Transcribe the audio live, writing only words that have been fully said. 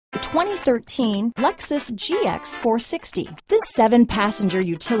2013 Lexus GX460. This 7-passenger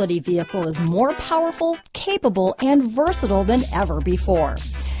utility vehicle is more powerful, capable, and versatile than ever before.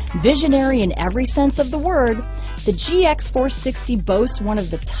 Visionary in every sense of the word, the GX460 boasts one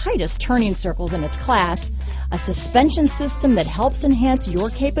of the tightest turning circles in its class, a suspension system that helps enhance your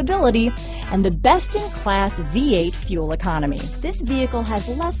capability, and the best-in-class V8 fuel economy. This vehicle has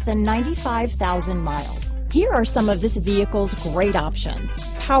less than 95,000 miles. Here are some of this vehicle's great options: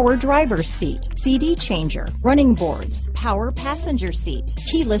 power driver's seat, CD changer, running boards, power passenger seat,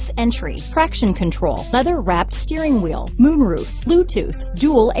 keyless entry, traction control, leather-wrapped steering wheel, moonroof, Bluetooth,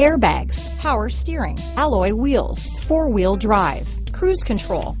 dual airbags, power steering, alloy wheels, 4-wheel drive, cruise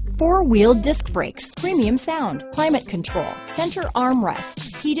control, 4-wheel disc brakes, premium sound, climate control, center armrest,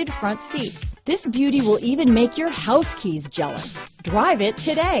 heated front seats. This beauty will even make your house keys jealous. Drive it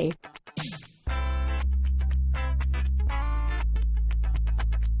today.